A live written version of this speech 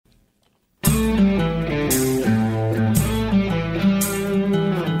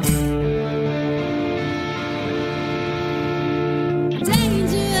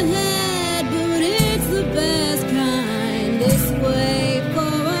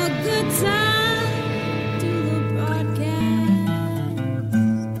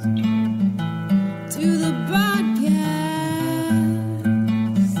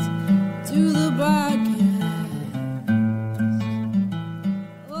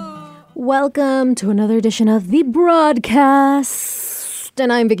Welcome to another edition of The Broadcast.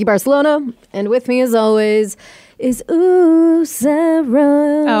 And I'm Vicky Barcelona. And with me, as always, is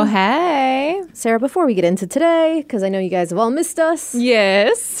Sarah. Oh, hey. Sarah, before we get into today, because I know you guys have all missed us.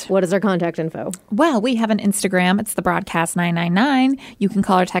 Yes. What is our contact info? Well, we have an Instagram. It's the Broadcast 999. You can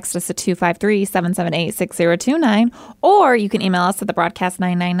call or text us at 253-778-6029. Or you can email us at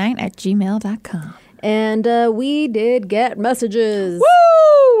thebroadcast999@gmail.com. And we did get messages.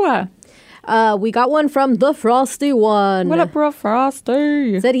 Woo! We got one from the Frosty one. What up, bro,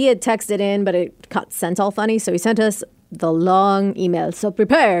 Frosty? Said he had texted in, but it got sent all funny, so he sent us the long email. So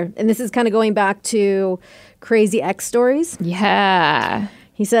prepare. And this is kind of going back to crazy ex stories. Yeah.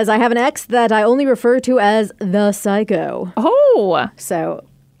 He says, I have an ex that I only refer to as the psycho. Oh. So,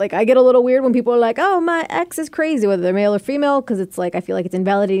 like, I get a little weird when people are like, oh, my ex is crazy, whether they're male or female, because it's like, I feel like it's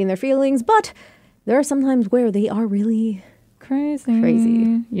invalidating their feelings. But there are sometimes where they are really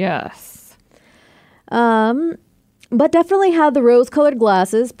crazy. Yes. But definitely had the rose-colored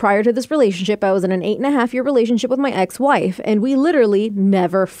glasses. Prior to this relationship, I was in an 8.5-year relationship with my ex-wife, and we literally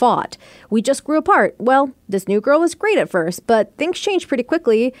never fought. We just grew apart. Well, this new girl was great at first, but things changed pretty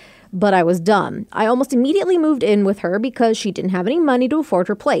quickly, but I was done. I almost immediately moved in with her because she didn't have any money to afford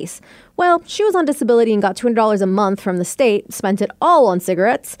her place. Well, she was on disability and got $200 a month from the state, spent it all on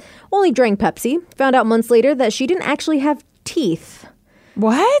cigarettes, only drank Pepsi, found out months later that she didn't actually have teeth.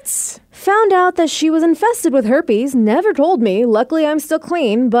 What? Found out that she was infested with herpes, never told me. Luckily, I'm still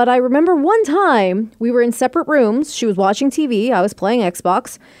clean, but I remember one time we were in separate rooms. She was watching TV. I was playing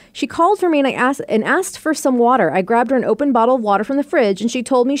Xbox. She called for me and asked for some water. I grabbed her an open bottle of water from the fridge, and she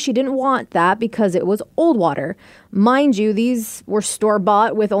told me she didn't want that because it was old water. Mind you, these were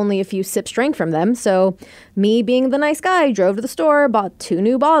store-bought with only a few sips drank from them. So me being the nice guy, drove to the store, bought 2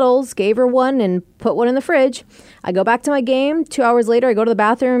 new bottles, gave her one, and put one in the fridge. I go back to my game. 2 hours later, I go to the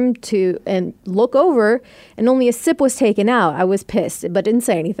bathroom and look over, and only a sip was taken out. I was pissed, but didn't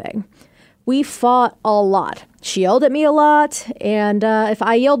say anything. We fought a lot. She yelled at me a lot, and if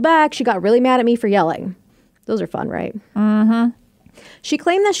I yelled back, she got really mad at me for yelling. Those are fun, right? Mm-hmm. She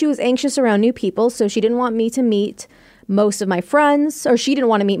claimed that she was anxious around new people, so she didn't want me to meet most of my friends, or she didn't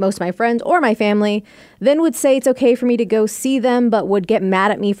want to meet most of my friends or my family, then would say it's okay for me to go see them, but would get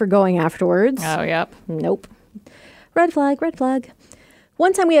mad at me for going afterwards. Oh, yep. Nope. Red flag, red flag.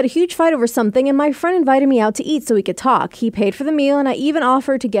 One time we had a huge fight over something, and my friend invited me out to eat so we could talk. He paid for the meal, and I even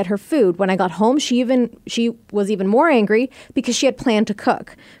offered to get her food. When I got home, she was even more angry because she had planned to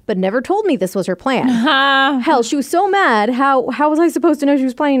cook, but never told me this was her plan. Hell, she was so mad. How was I supposed to know she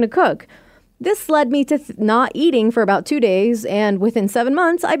was planning to cook? This led me to not eating for about 2 days, and within 7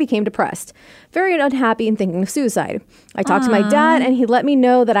 months, I became depressed. Very unhappy and thinking of suicide. I talked to my dad, and he let me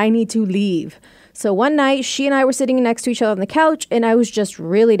know that I need to leave. So one night, she and I were sitting next to each other on the couch, and I was just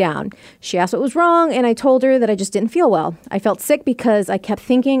really down. She asked what was wrong, and I told her that I just didn't feel well. I felt sick because I kept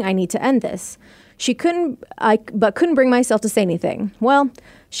thinking I need to end this. Couldn't bring myself to say anything. Well,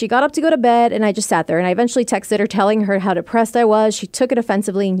 she got up to go to bed, and I just sat there, and I eventually texted her telling her how depressed I was. She took it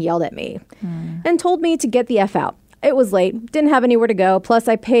offensively and yelled at me and told me to get the F out. It was late, didn't have anywhere to go, plus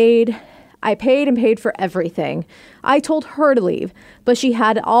I paid for everything. I told her to leave, but she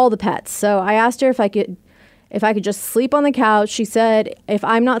had all the pets. So I asked her if I could just sleep on the couch. She said, if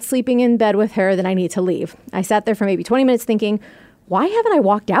I'm not sleeping in bed with her, then I need to leave. I sat there for maybe 20 minutes thinking, why haven't I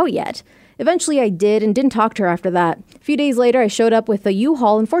walked out yet? Eventually I did and didn't talk to her after that. A few days later, I showed up with a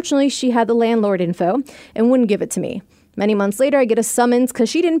U-Haul. Unfortunately, she had the landlord info and wouldn't give it to me. Many months later, I get a summons because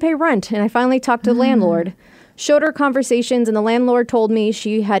she didn't pay rent, and I finally talked to the landlord. Showed her conversations, and the landlord told me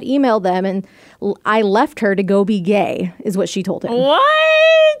she had emailed them, and I left her to go be gay, is what she told him. What?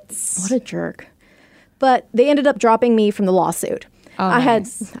 What a jerk. But they ended up dropping me from the lawsuit. Oh, I had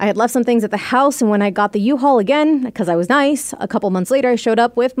left some things at the house, and when I got the U-Haul again, because I was nice, a couple months later, I showed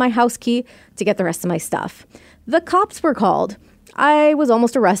up with my house key to get the rest of my stuff. The cops were called. I was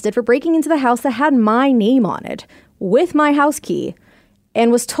almost arrested for breaking into the house that had my name on it with my house key,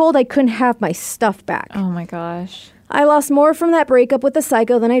 and was told I couldn't have my stuff back. Oh, my gosh. I lost more from that breakup with the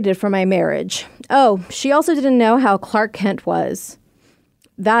psycho than I did from my marriage. Oh, she also didn't know how Clark Kent was.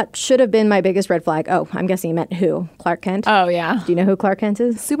 That should have been my biggest red flag. Oh, I'm guessing you meant who? Clark Kent? Oh, yeah. Do you know who Clark Kent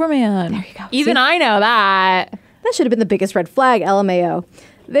is? Superman. There you go. Even I know that. That should have been the biggest red flag, LMAO.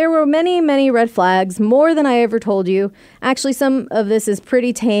 There were many, many red flags, more than I ever told you. Actually, some of this is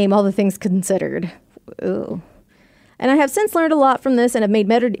pretty tame, all the things considered. Ooh. And I have since learned a lot from this and have made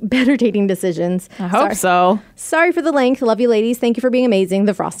better dating decisions. I hope so. Sorry for the length. Love you, ladies. Thank you for being amazing.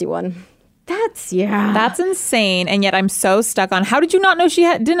 The Frosty one. That's insane. And yet I'm so stuck on, how did you not know she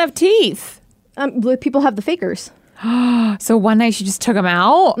didn't have teeth? People have the fakers. So one night she just took them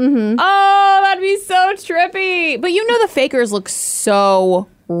out? Mm-hmm. Oh, that'd be so trippy. But the fakers look so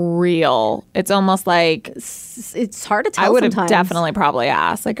real. It's almost like... It's hard to tell I would have sometimes. definitely probably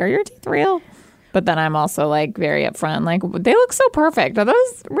asked, like, are your teeth real? But then I'm also, like, very upfront. Like, they look so perfect. Are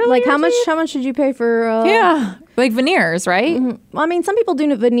those really Like, your how teeth? much did you pay for... Yeah. Like veneers, right? Mm-hmm. Well, I mean, some people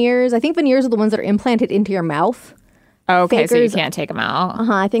do veneers. I think veneers are the ones that are implanted into your mouth. Oh, okay, so you Fakers- can't take them out.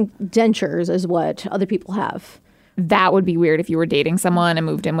 I think dentures is what other people have. That would be weird if you were dating someone and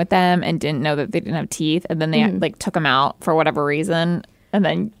moved in with them and didn't know that they didn't have teeth, and then they like took them out for whatever reason, and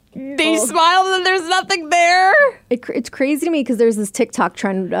then they smiled and there's nothing there. It's crazy to me because there's this TikTok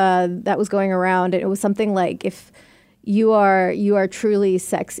trend that was going around, and it was something like if you are truly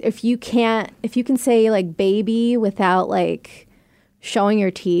sexy, if you can say like baby without like showing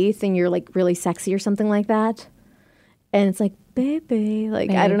your teeth, and you're like really sexy or something like that, and it's like baby, like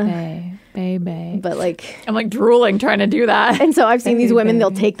I don't know, baby. but like I'm like drooling trying to do that. and so I've seen these women,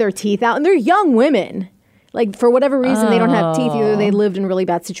 they'll take their teeth out, and they're young women. Like, for whatever reason, they don't have teeth. Either they lived in really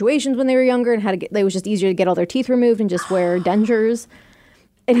bad situations when they were younger and it was just easier to get all their teeth removed and just wear dentures.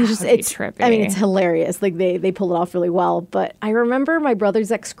 And it's trippy. I mean, it's hilarious. Like, they pull it off really well. But I remember my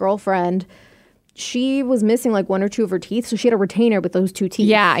brother's ex-girlfriend, she was missing like one or two of her teeth. So she had a retainer with those two teeth.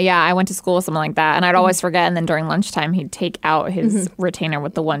 Yeah. I went to school with something like that, and I'd always forget. And then during lunchtime, he'd take out his retainer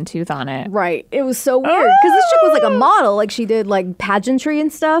with the one tooth on it. Right. It was so weird. Because this chick was like a model. Like, she did like pageantry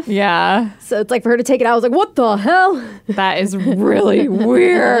and stuff. Yeah, So it's like for her to take it out, I was like, what the hell? that is really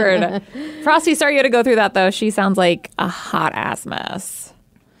weird. Frosty, sorry you had to go through that though. She sounds like a hot ass mess.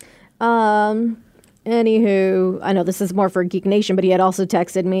 Anywho, I know this is more for Geek Nation, but he had also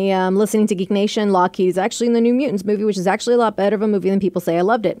texted me, listening to Geek Nation, Lockheed's actually in the New Mutants movie, which is actually a lot better of a movie than people say. I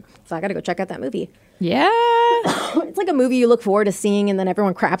loved it. So I got to go check out that movie. Yeah. It's like a movie you look forward to seeing, and then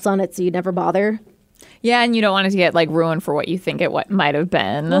everyone craps on it, so you never bother. Yeah, and you don't want it to get like ruined for what you think it might have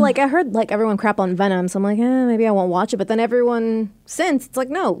been. Well, like I heard like everyone crap on Venom, so I'm like, maybe I won't watch it. But then everyone since, it's like,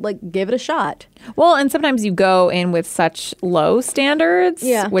 no, like give it a shot. Well, and sometimes you go in with such low standards,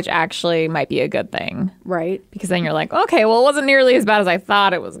 Yeah. which actually might be a good thing. Right. Because then you're like, okay, well, it wasn't nearly as bad as I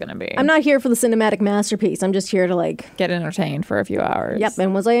thought it was going to be. I'm not here for the cinematic masterpiece. I'm just here to like Get entertained for a few hours. Yep.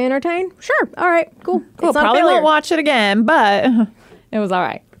 And was I entertained? Sure. All right. Cool. Cool. It's not a Probably failure. won't watch it again, but it was all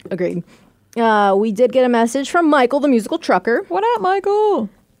right. Agreed. We did get a message from Michael, the musical trucker. What up, Michael?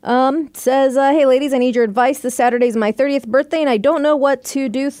 Says, hey, ladies, I need your advice. This Saturday is my 30th birthday, and I don't know what to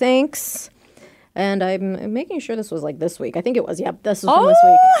do. Thanks. And I'm making sure this was like this week. I think it was. Yep, this was from this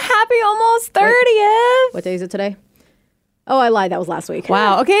week. Happy almost 30th. What day is it today? Oh, I lied. That was last week.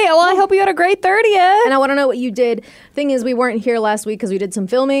 Wow. Okay. Well, I hope you had a great 30th. And I want to know what you did. Thing is, we weren't here last week because we did some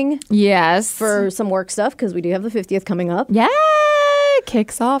filming Yes. for some work stuff because we do have the 50th coming up. Yeah.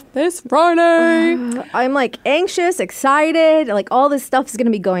 Kicks off this Friday. I'm like anxious, excited. Like all this stuff is going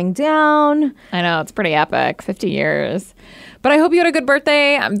to be going down. I know. It's pretty epic. 50 years. But I hope you had a good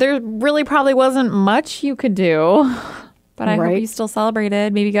birthday. There really probably wasn't much you could do. But I hope you still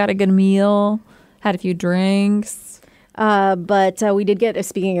celebrated. Maybe got a good meal, had a few drinks. But we did get,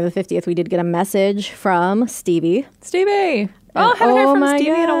 speaking of the 50th, we did get a message from Stevie. Stevie. Oh, haven't heard from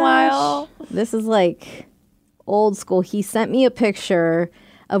Stevie in a while. This is like old school. He sent me a picture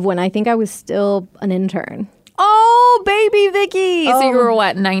of when I think I was still an intern. Oh, baby Vicky. So you were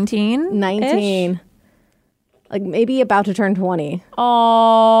what, 19? 19. Like maybe about to turn 20.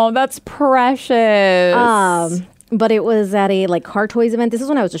 Oh, that's precious. But it was at a like car toys event. This is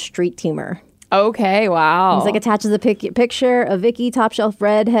when I was a street teamer. Okay, wow. It's like attaches a picture of Vicky, top shelf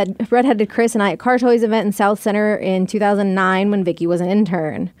redheaded Chris, and I at car toys event in South Center in 2009 when Vicky was an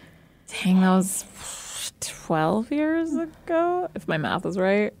intern. Dang, that was 12 years ago, if my math is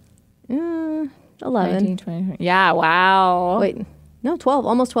right. 11. 19, 20. Yeah, wow. Wait, no, 12.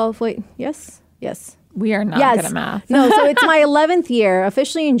 Almost 12. Wait, yes. We are not Yes. good at math. No, so it's my 11th year.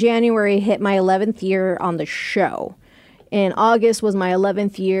 Officially in January, hit my 11th year on the show. In August was my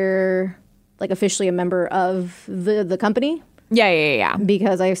 11th year, like officially a member of the company. Yeah.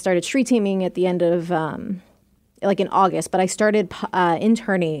 Because I started street teaming at the end of, like in August, but I started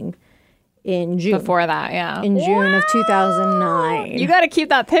interning in June. Before that, yeah. In June of 2009. You got to keep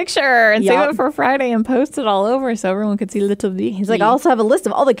that picture and save Yup. it for Friday and post it all over so everyone could see little Vicky. He's like, I also have a list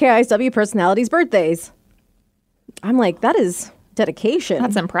of all the KISW personalities' birthdays. I'm like, that is dedication.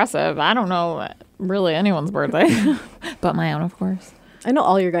 That's impressive. I don't know really anyone's birthday, but my own, of course. I know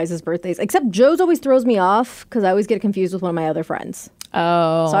all your guys' birthdays, except Joe's always throws me off because I always get confused with one of my other friends.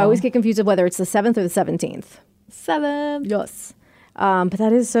 Oh. So I always get confused of whether it's the 7th or the 17th. 7. Yes. But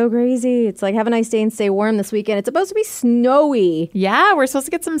that is so crazy. It's like, have a nice day and stay warm this weekend. It's supposed to be snowy. Yeah, we're supposed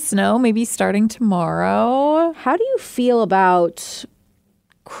to get some snow maybe starting tomorrow. How do you feel about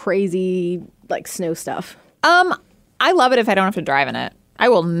crazy, like, snow stuff? I love it if I don't have to drive in it. I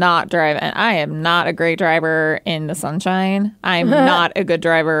will not drive, and I am not a great driver in the sunshine. I'm not a good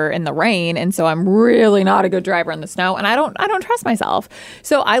driver in the rain, and so I'm really not a good driver in the snow. And I don't trust myself.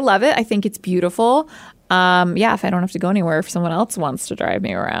 So I love it. I think it's beautiful. Yeah, if I don't have to go anywhere, if someone else wants to drive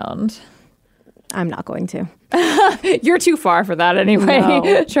me around. I'm not going to. You're too far for that anyway.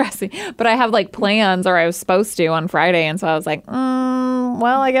 No. Trust me. But I have like plans, or I was supposed to on Friday, and so I was like,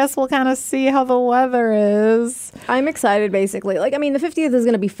 well, I guess we'll kind of see how the weather is. I'm excited, basically. Like, I mean, the 50th is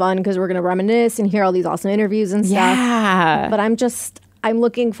going to be fun because we're going to reminisce and hear all these awesome interviews and stuff. Yeah. But I'm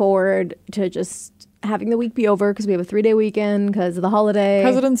looking forward to just having the week be over because we have a 3-day weekend because of the holiday.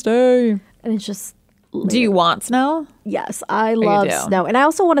 President's Day. And it's just... Do you want snow? Yes, I love snow. And I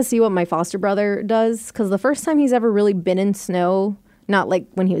also want to see what my foster brother does because the first time he's ever really been in snow, not like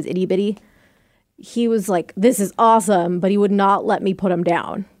when he was itty bitty, he was like, this is awesome, but he would not let me put him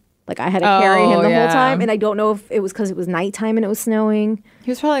down. Like, I had to carry him the whole time. And I don't know if it was because it was nighttime and it was snowing.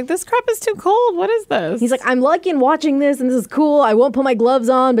 He was probably like, this crap is too cold. What is this? He's like, I'm liking watching this and this is cool. I won't put my gloves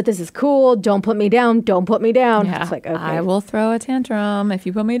on, but this is cool. Don't put me down. Don't put me down. Yeah, it's like, okay. I will throw a tantrum if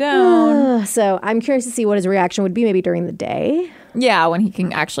you put me down. So I'm curious to see what his reaction would be maybe during the day. Yeah, when he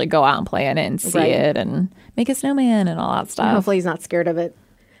can actually go out and play in it and see it and make a snowman and all that stuff. Hopefully he's not scared of it.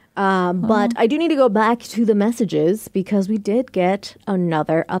 But I do need to go back to the messages because we did get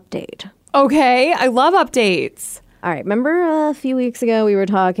another update. Okay, I love updates. All right, remember a few weeks ago we were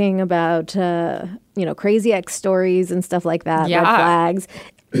talking about, crazy ex stories and stuff like that, red flags.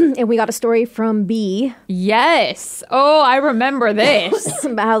 And we got a story from B. Yes. Oh, I remember this.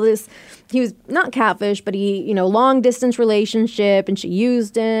 About how he was not catfish, but he, long distance relationship and she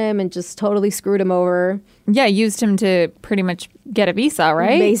used him and just totally screwed him over. Yeah, used him to pretty much get a visa,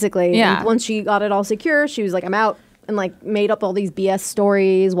 right? Basically. Yeah. And once she got it all secure, she was like, I'm out. And like made up all these BS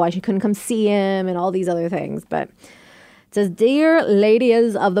stories, why she couldn't come see him and all these other things. But it says, Dear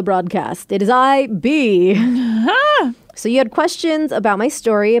ladies of the broadcast, it is I, B. So you had questions about my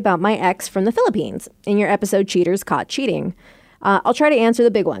story about my ex from the Philippines in your episode Cheaters Caught Cheating. I'll try to answer the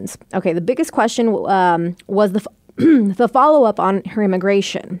big ones. Okay, the biggest question was the follow-up on her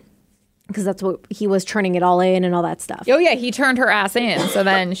immigration. Because that's what he was turning it all in and all that stuff. Oh, yeah. He turned her ass in. So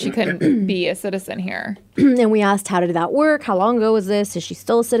then she couldn't be a citizen here. And we asked, how did that work? How long ago was this? Is she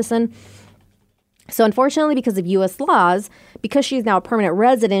still a citizen? So unfortunately, because of U.S. laws, because she's now a permanent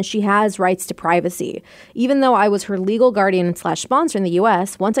resident, she has rights to privacy. Even though I was her legal guardian / sponsor in the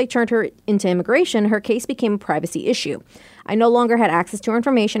U.S., once I turned her into immigration, her case became a privacy issue. I no longer had access to her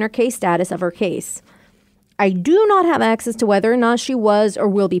information or case status of her case. I do not have access to whether or not she was or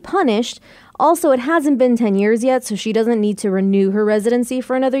will be punished. Also, it hasn't been 10 years yet, so she doesn't need to renew her residency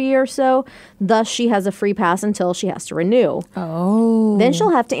for another year or so. Thus, she has a free pass until she has to renew. Oh. Then she'll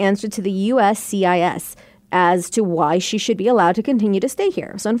have to answer to the USCIS as to why she should be allowed to continue to stay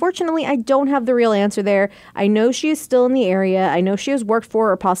here. So unfortunately, I don't have the real answer there. I know she is still in the area. I know she has worked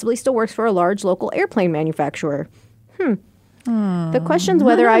for or possibly still works for a large local airplane manufacturer. The question's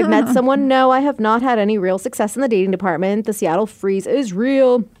whether I've met someone. No, I have not had any real success in the dating department. The Seattle freeze is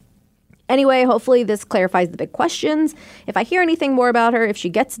real. Anyway, hopefully this clarifies the big questions. If I hear anything more about her, if she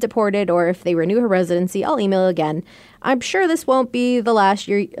gets deported or if they renew her residency, I'll email again. I'm sure this won't be the last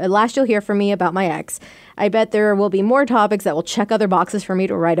you'll hear from me about my ex. I bet there will be more topics that will check other boxes for me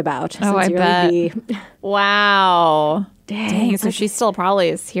to write about. Oh, I bet. B. Wow. Dang. So she still probably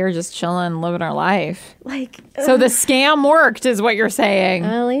is here just chilling, living her life. Like, so the scam worked is what you're saying.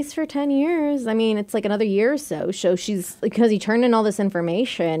 At least for 10 years. I mean, it's like another year or so. So she's, because he turned in all this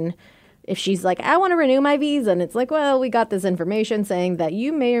information, if she's like, I want to renew my visa, and it's like, well, we got this information saying that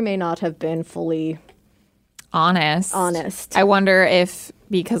you may or may not have been fully honest. I wonder if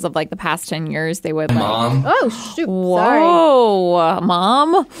because of like the past 10 years they would like, Mom. Oh, shoot. Whoa, Sorry.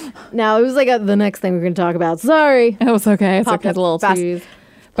 Mom. No, it was like the next thing we're going to talk about. Sorry. It was okay. It's Popped okay. up It's a little fast. tease.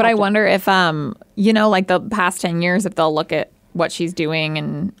 But I wonder if, like the past 10 years, if they'll look at what she's doing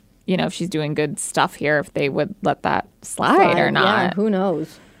and, if she's doing good stuff here, if they would let that slide or not. Yeah, who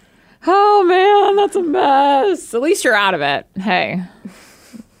knows? Oh, man, that's a mess. At least you're out of it. Hey,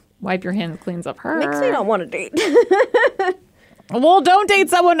 wipe your hands, cleans up her. Makes me not want to date. Well, don't date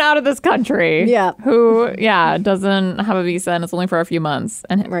someone out of this country. Yeah. Who, doesn't have a visa and it's only for a few months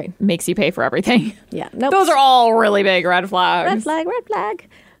and makes you pay for everything. Yeah. Nope. Those are all really big red flags. Red flag.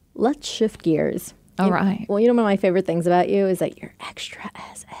 Let's shift gears. All right. Well, one of my favorite things about you is that you're extra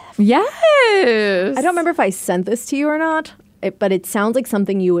as F. Yes. I don't remember if I sent this to you or not. but it sounds like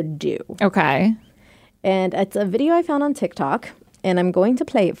something you would do. Okay. And it's a video I found on TikTok, and I'm going to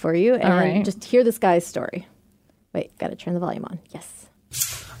play it for you and just hear this guy's story. Wait, gotta turn the volume on. Yes.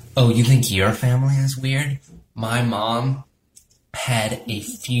 Oh, you think your family is weird? My mom had a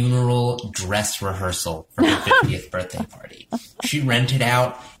funeral dress rehearsal for her 50th birthday party. She rented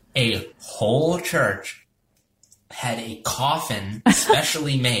out a whole church, had a coffin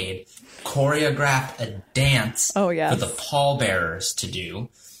specially made, choreographed a dance for the pallbearers to do,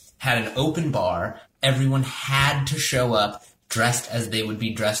 had an open bar. Everyone had to show up dressed as they would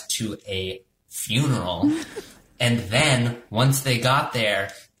be dressed to a funeral. And then, once they got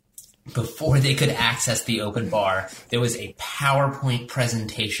there, before they could access the open bar, there was a PowerPoint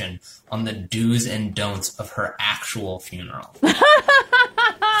presentation on the do's and don'ts of her actual funeral.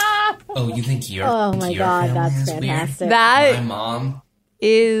 Oh, you think your family that's is fantastic. Weird? That My mom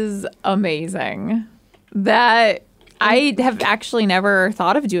is amazing. That I have actually never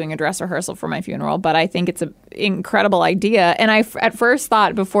thought of doing a dress rehearsal for my funeral, but I think it's an incredible idea. And I at first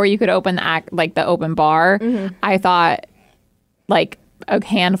thought before you could open the open bar, I thought like a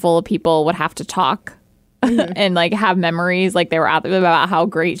handful of people would have to talk and like have memories, like they were out there about how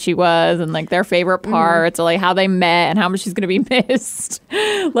great she was and like their favorite parts or like how they met and how much she's going to be missed.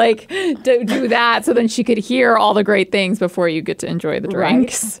 Like do that so then she could hear all the great things before you get to enjoy the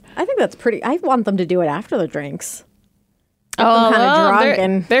drinks. I think that's pretty. I want them to do it after the drinks. Kind of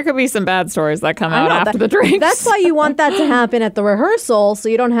drunk there could be some bad stories that come out after the drinks. That's why you want that to happen at the rehearsal, so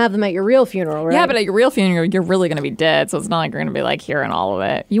you don't have them at your real funeral, right? Yeah, but at your real funeral, you're really going to be dead, so it's not like you're going to be like hearing all of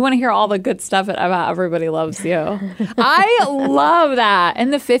it. You want to hear all the good stuff about everybody loves you. I love that.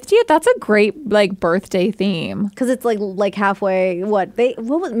 And the 50th, that's a great like birthday theme because it's like halfway. What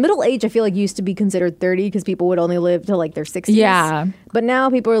was middle age? I feel like used to be considered 30 because people would only live to like their 60s. Yeah, but now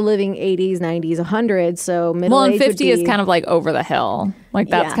people are living 80s, 90s, 100s. So middle age. Well, and 50 is kind of like over the hill. Like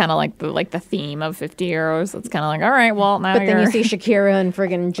that's kind of like the theme of 50-year-olds. It's kind of like, all right, well now. But then you see Shakira and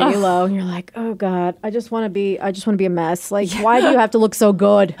friggin' J-Lo, and you're like, oh god, I just want to be a mess. Like, why do you have to look so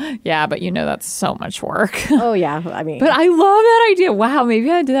good? Yeah, but you know that's so much work. Oh yeah, I mean, but I love that idea. Wow,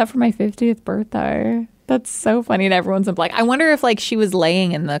 maybe I do that for my 50th birthday. That's so funny. And everyone's like, I wonder if like she was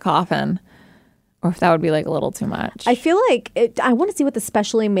laying in the coffin. Or if that would be like a little too much. I feel like I want to see what the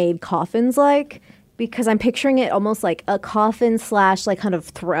specially made coffin's like because I'm picturing it almost like a coffin / like kind of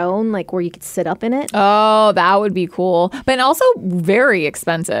throne, like where you could sit up in it. Oh, that would be cool. But also very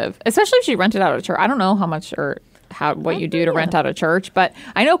expensive, especially if she rented out a church. I don't know how much or what you do to rent out a church, but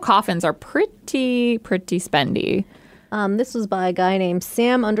I know coffins are pretty spendy. This was by a guy named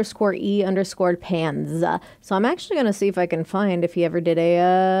Sam_E_Pans. So I'm actually going to see if I can find if he ever did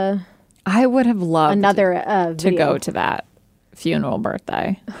I would have loved another to go to that funeral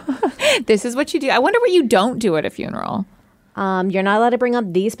birthday. This is what you do. I wonder what you don't do at a funeral. You're not allowed to bring up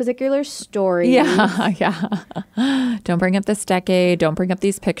these particular stories. Yeah. Don't bring up this decade. Don't bring up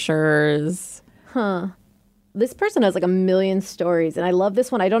these pictures. This person has like a million stories, and I love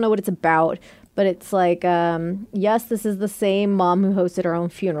this one. I don't know what it's about, but it's like, yes, this is the same mom who hosted her own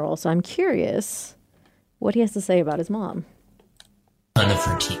funeral. So I'm curious what he has to say about his mom. None of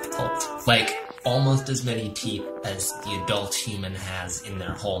her teeth pulled. Like, almost as many teeth as the adult human has in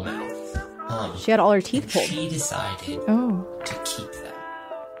their whole mouth. She had all her teeth pulled. She decided to keep them.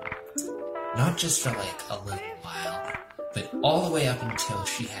 Not just for, like, a little while, but all the way up until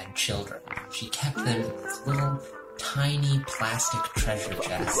she had children. She kept them in this little tiny plastic treasure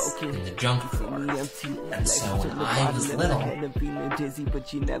chest in the junk drawer. And so when I was little, I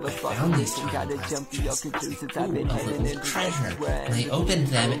found these tiny plastic chests. Ooh, a little treasure. And I opened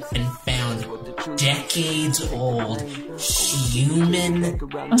them and found decades-old human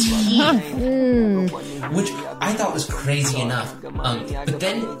teeth, which I thought was crazy enough. But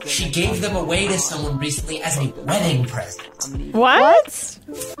then she gave them away to someone recently as a wedding present. What?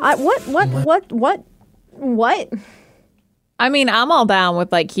 What? I mean, I'm all down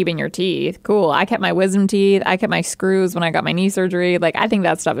with like keeping your teeth. Cool. I kept my wisdom teeth. I kept my screws when I got my knee surgery. Like, I think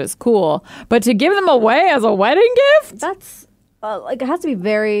that stuff is cool. But to give them away as a wedding gift? That's like, it has to be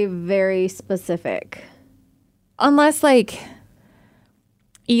very, very specific. Unless like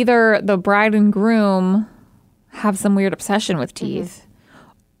either the bride and groom have some weird obsession with teeth,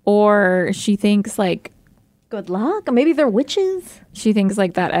 or she thinks like, good luck. Maybe they're witches. She thinks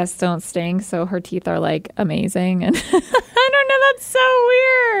like that S don't stink, so her teeth are like amazing. And I don't know, that's so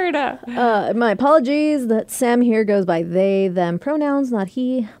weird. My apologies that Sam here goes by they, them pronouns, not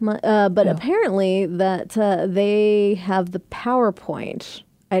he. But apparently that they have the PowerPoint.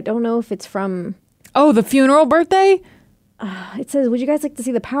 I don't know if it's from... Oh, the funeral birthday? It says, would you guys like to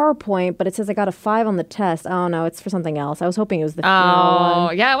see the PowerPoint? But it says I got a 5 on the test. Oh, no, it's for something else. I was hoping it was the funeral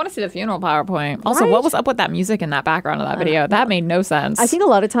one. Yeah, I want to see the funeral PowerPoint. Also, Right? what was up with that music in that background of that video? That made no sense. I think a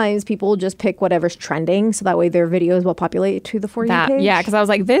lot of times people just pick whatever's trending so that way their videos will populate to the For You page. Yeah, because I was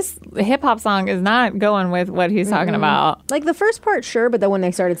like, this hip-hop song is not going with what he's talking about. Like the first part, sure, but then when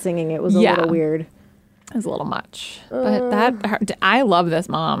they started singing, it was a little weird. It was a little much. But I love this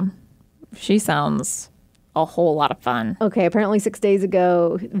mom. She sounds a whole lot of fun. Okay, apparently 6 days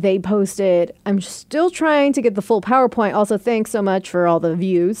ago, they posted, I'm still trying to get the full PowerPoint. Also, thanks so much for all the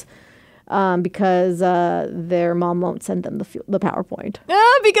views because their mom won't send them the PowerPoint.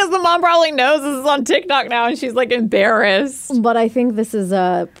 Because the mom probably knows this is on TikTok now and she's like embarrassed. But I think this is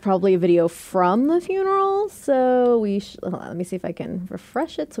probably a video from the funeral. So let me see if I can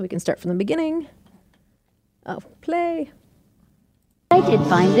refresh it so we can start from the beginning. Oh, play. I did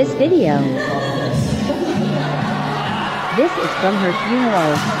find this video. This is from her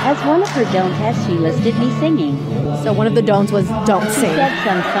funeral. As one of her don'ts has she listed me singing. So one of the don'ts was don't She sing. said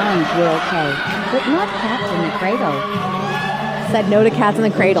some songs were okay, but not Cats in the Cradle. Said no to Cats in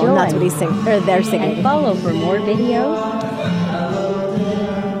the Cradle, and that's what he's singing. Or they're singing. And follow for more videos.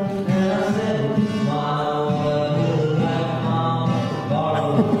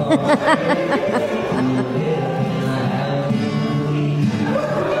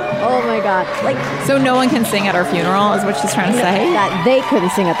 Oh my god! Like So no one can sing at her funeral is what she's trying to say? that they couldn't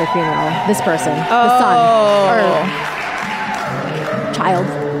sing at their funeral. This person, the son or child.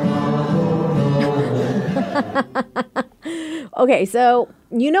 Okay, so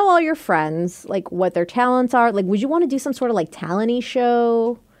you know all your friends, like what their talents are. Like, would you want to do some sort of like talent-y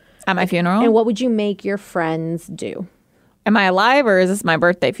show? At my funeral? And what would you make your friends do? Am I alive or is this my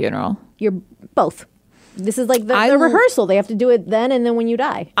birthday funeral? You're both. This is like the rehearsal. They have to do it then and then when you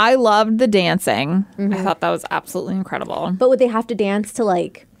die. I loved the dancing. I thought that was absolutely incredible. But would they have to dance to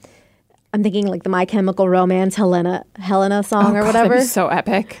like, I'm thinking like the My Chemical Romance Helena song or whatever? That'd be so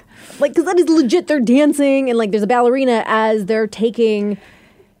epic. Like, because that is legit. They're dancing and like there's a ballerina as they're taking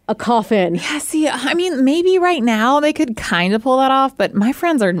a coffin. Yeah, see, I mean, maybe right now they could kind of pull that off, but my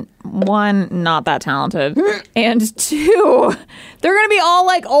friends are, one, not that talented, and two, they're going to be all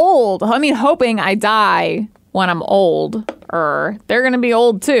like old. I mean, hoping I die when I'm old, or they're going to be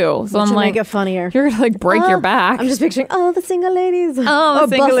old too. So I'm like, make it funnier. You're going to like break your back. I'm just picturing, the single ladies. Oh,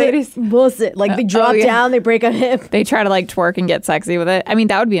 the single ladies. Bust it. Like they drop down, they break a hip. They try to like twerk and get sexy with it. I mean,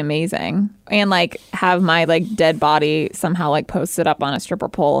 that would be amazing. And like have my like dead body somehow like posted up on a stripper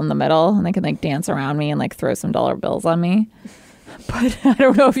pole in the middle and they can like dance around me and like throw some dollar bills on me. But I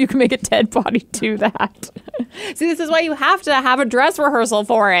don't know if you can make a dead body do that. See, this is why you have to have a dress rehearsal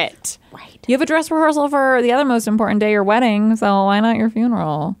for it. Right. You have a dress rehearsal for the other most important day, your wedding. So why not your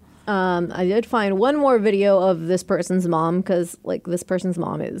funeral? I did find one more video of this person's mom because like this person's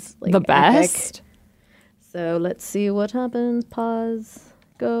mom is like the best. Epic. So let's see what happens. Pause.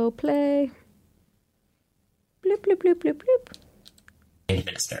 Go play. Bloop, bloop, bloop, bloop, bloop.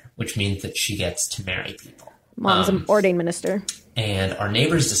 Minister, which means that she gets to marry people. Mom's an ordained minister. And our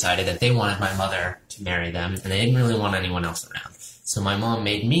neighbors decided that they wanted my mother to marry them, and they didn't really want anyone else around. So my mom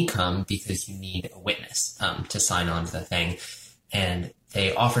made me come because you need a witness to sign on to the thing. And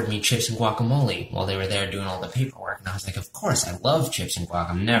they offered me chips and guacamole while they were there doing all the paperwork. And I was like, of course, I love chips and guac.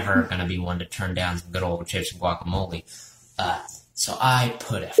 I'm never going to be one to turn down some good old chips and guacamole. So I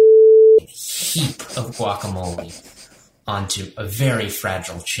put a heap of guacamole onto a very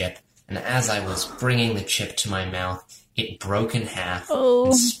fragile chip. And as I was bringing the chip to my mouth, it broke in half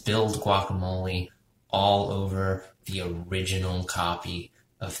and spilled guacamole all over the original copy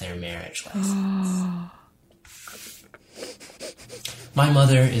of their marriage license. My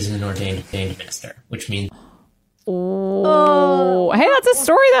mother is an ordained minister, which means... Oh, hey, that's a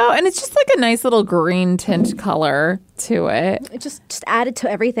story though, and it's just like a nice little green tint color to it. Just add it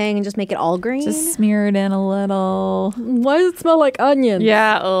to everything and just make it all green. Just smear it in a little. Why does it smell like onions?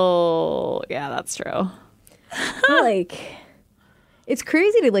 Yeah. Oh, yeah, that's true. Like, it's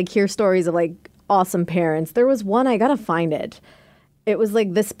crazy to like hear stories of like awesome parents. There was one, I gotta find it. It was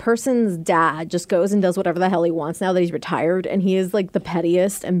like this person's dad just goes and does whatever the hell he wants now that he's retired, and he is like the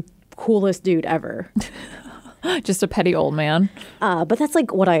pettiest and coolest dude ever. Just a petty old man. But that's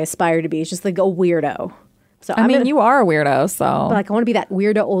like what I aspire to be. It's just like a weirdo. So I mean, you are a weirdo, so. But like I want to be that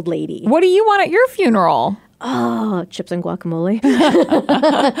weirdo old lady. What do you want at your funeral? Oh, chips and guacamole.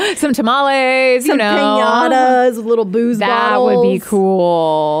 Some tamales, Some piñatas with little booze bottles. That would be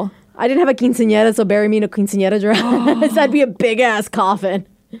cool. I didn't have a quinceañera, so bury me in a quinceañera dress. That'd be a big-ass coffin.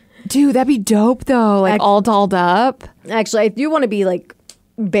 Dude, that'd be dope, though. Like, all dolled up. Actually, I do want to be, like,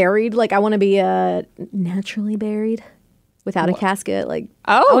 buried. Like, I want to be naturally buried. without a casket. Like,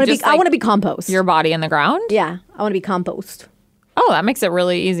 Oh, I want to be compost. Your body in the ground? Yeah, I want to be compost. Oh, that makes it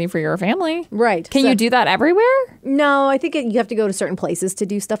really easy for your family. Right. Can you do that everywhere? No, I think you have to go to certain places to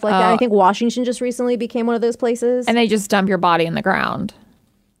do stuff like that. I think Washington just recently became one of those places. And they just dump your body in the ground.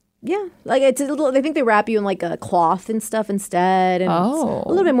 Yeah, like it's a little. I think they wrap you in like a cloth and stuff instead, and it's a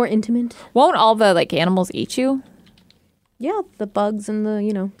little bit more intimate. Won't all the like animals eat you? Yeah, the bugs and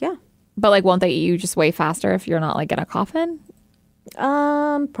yeah. But like, won't they eat you just way faster if you're not like in a coffin?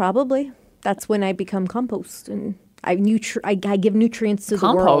 Probably. That's when I become compost, and I give nutrients to the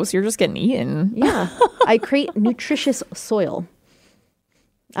world. Compost? You're just getting eaten. Yeah, I create nutritious soil.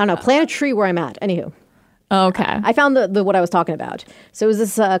 I don't know. Plant a tree where I'm at. Anywho. Okay. I found the what I was talking about. So it was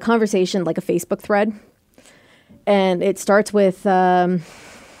this conversation, like a Facebook thread. And it starts with, I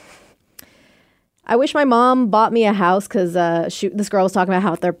wish my mom bought me a house because this girl was talking about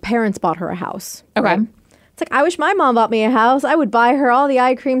how their parents bought her a house. Okay. Right? It's like, I wish my mom bought me a house. I would buy her all the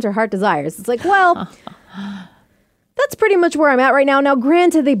eye creams her heart desires. It's like, well, that's pretty much where I'm at right now. Now,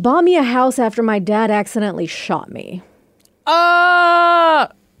 granted, they bought me a house after my dad accidentally shot me.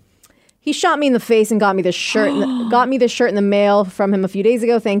 He shot me in the face and got me this shirt. Got me this shirt in the mail from him a few days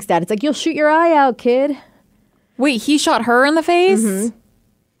ago. Thanks, Dad. It's like, you'll shoot your eye out, kid. Wait, he shot her in the face? Mm-hmm.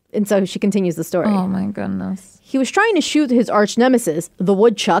 And so she continues the story. Oh my goodness. He was trying to shoot his arch nemesis, the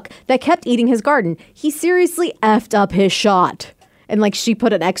woodchuck, that kept eating his garden. He seriously effed up his shot. And like she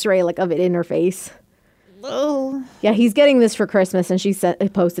put an x-ray like of it in her face. Oh. Yeah, he's getting this for Christmas, and she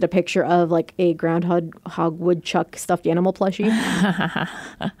posted a picture of like a groundhog woodchuck stuffed animal plushie.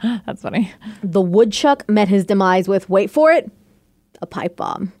 That's funny. The woodchuck met his demise with, wait for it, a pipe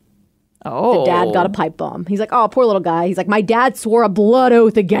bomb. Oh. The dad got a pipe bomb. He's like, oh, poor little guy. He's like, my dad swore a blood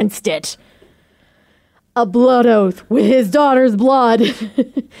oath against it. A blood oath with his daughter's blood. He's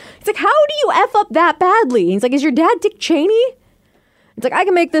like, how do you F up that badly? He's like, is your dad Dick Cheney? It's like, I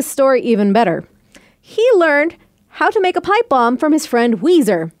can make this story even better. He learned how to make a pipe bomb from his friend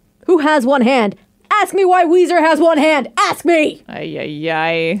Weezer, who has one hand. Ask me why Weezer has one hand. Ask me.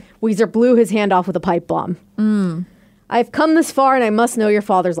 Ay. Weezer blew his hand off with a pipe bomb. I've come this far and I must know your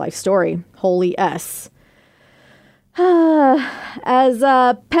father's life story. Holy S. As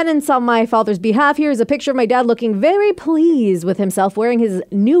penance on my father's behalf, here is a picture of my dad looking very pleased with himself wearing his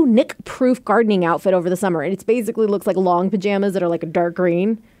new Nick-proof gardening outfit over the summer. And it basically looks like long pajamas that are like a dark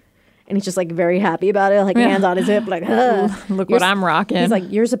green. And he's just like very happy about it, like hands on his hip, like, look what I'm rocking. He's like,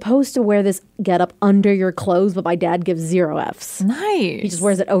 you're supposed to wear this getup under your clothes, but my dad gives 0 Fs. Nice. He just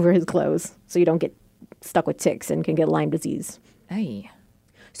wears it over his clothes so you don't get stuck with ticks and can get Lyme disease. Hey.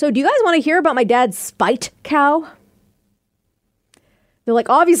 So do you guys want to hear about my dad's spite cow? They're like,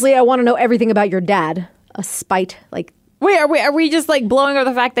 obviously, I want to know everything about your dad. A spite, like. Wait, are we just like blowing over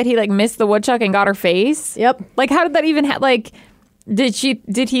the fact that he like missed the woodchuck and got her face? Yep. Like, how did that even like? Did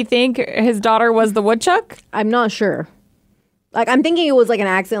he think his daughter was the woodchuck? I'm not sure. Like, I'm thinking it was like an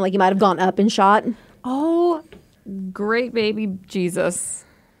accident. Like, he might have gone up and shot. Oh, great baby Jesus.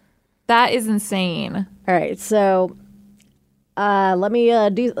 That is insane. All right, so let me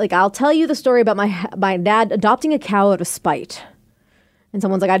I'll tell you the story about my dad adopting a cow out of spite. And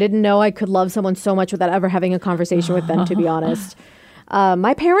someone's like, I didn't know I could love someone so much without ever having a conversation with them, to be honest.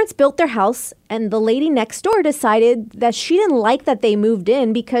 My parents built their house, and the lady next door decided that she didn't like that they moved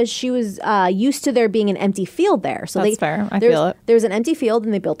in because she was used to there being an empty field there. So that's fair. I feel it. There was an empty field,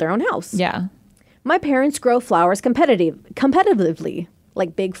 and they built their own house. Yeah. My parents grow flowers competitively,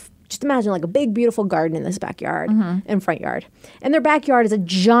 like big. Just imagine like a big, beautiful garden in this backyard and front yard. And their backyard is a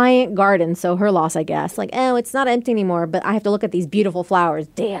giant garden, so her loss, I guess. Like, oh, it's not empty anymore, but I have to look at these beautiful flowers.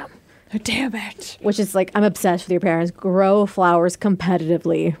 Damn. Damn it. Which is like, I'm obsessed with your parents. Grow flowers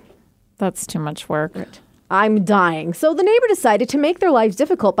competitively. That's too much work. I'm dying. So the neighbor decided to make their lives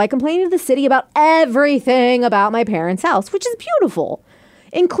difficult by complaining to the city about everything about my parents' house, which is beautiful,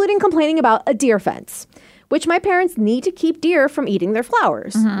 including complaining about a deer fence, which my parents need to keep deer from eating their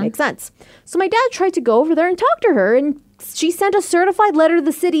flowers. Makes sense. So my dad tried to go over there and talk to her, and she sent a certified letter to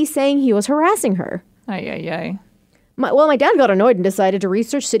the city saying he was harassing her. Ay. My dad got annoyed and decided to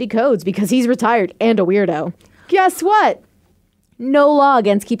research city codes because he's retired and a weirdo. Guess what? No law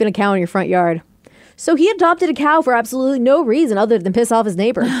against keeping a cow in your front yard. So he adopted a cow for absolutely no reason other than piss off his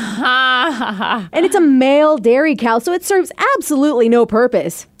neighbor. And it's a male dairy cow, so it serves absolutely no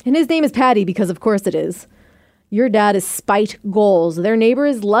purpose. And his name is Patty because of course it is. Your dad is spite goals. Their neighbor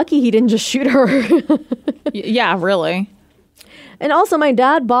is lucky he didn't just shoot her. Yeah, really. And also, my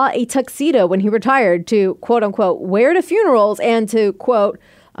dad bought a tuxedo when he retired to, quote unquote, wear to funerals and to, quote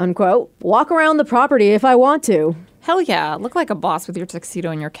unquote, walk around the property if I want to. Hell yeah. Look like a boss with your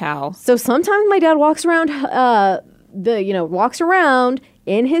tuxedo and your cow. So sometimes my dad walks around walks around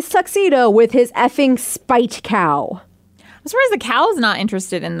in his tuxedo with his effing spite cow. I'm surprised the cow's not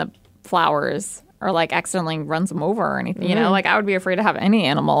interested in the flowers or like accidentally runs them over or anything. You know, like I would be afraid to have any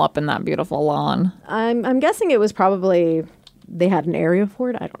animal up in that beautiful lawn. I'm guessing it was probably they had an area for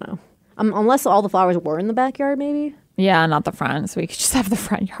it. I don't know. Unless all the flowers were in the backyard, maybe. Yeah, not the front, so we could just have the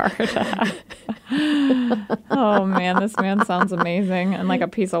front yard. Oh man, this man sounds amazing and like a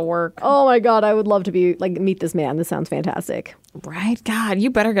piece of work. Oh my God, I would love to meet this man. This sounds fantastic. Right? God, you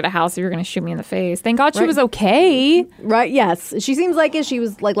better get a house if you're going to shoot me in the face. Thank God she was okay. Right? Yes, she seems like it. She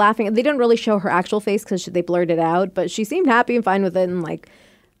was like laughing. They didn't really show her actual face because they blurred it out, but she seemed happy and fine with it.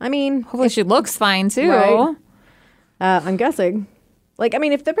 And hopefully she looks fine too. Right? I'm guessing.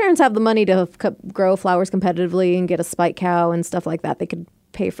 If the parents have the money to grow flowers competitively and get a spite cow and stuff like that, they could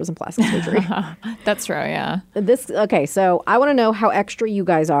pay for some plastic surgery. That's true, yeah. So I want to know how extra you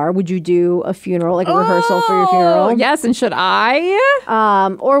guys are. Would you do a funeral, like a rehearsal for your funeral? Yes, and should I?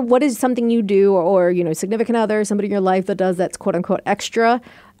 Or what is something you do, or significant other, somebody in your life that does that's quote unquote extra?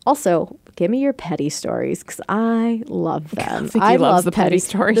 Also, give me your petty stories because I love them. I love the petty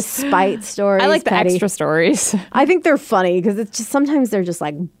stories. The spite stories. I like the extra stories. I think they're funny because it's just sometimes they're just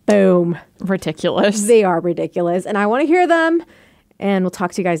like, boom. Ridiculous. They are ridiculous. And I want to hear them. And we'll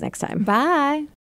talk to you guys next time. Bye.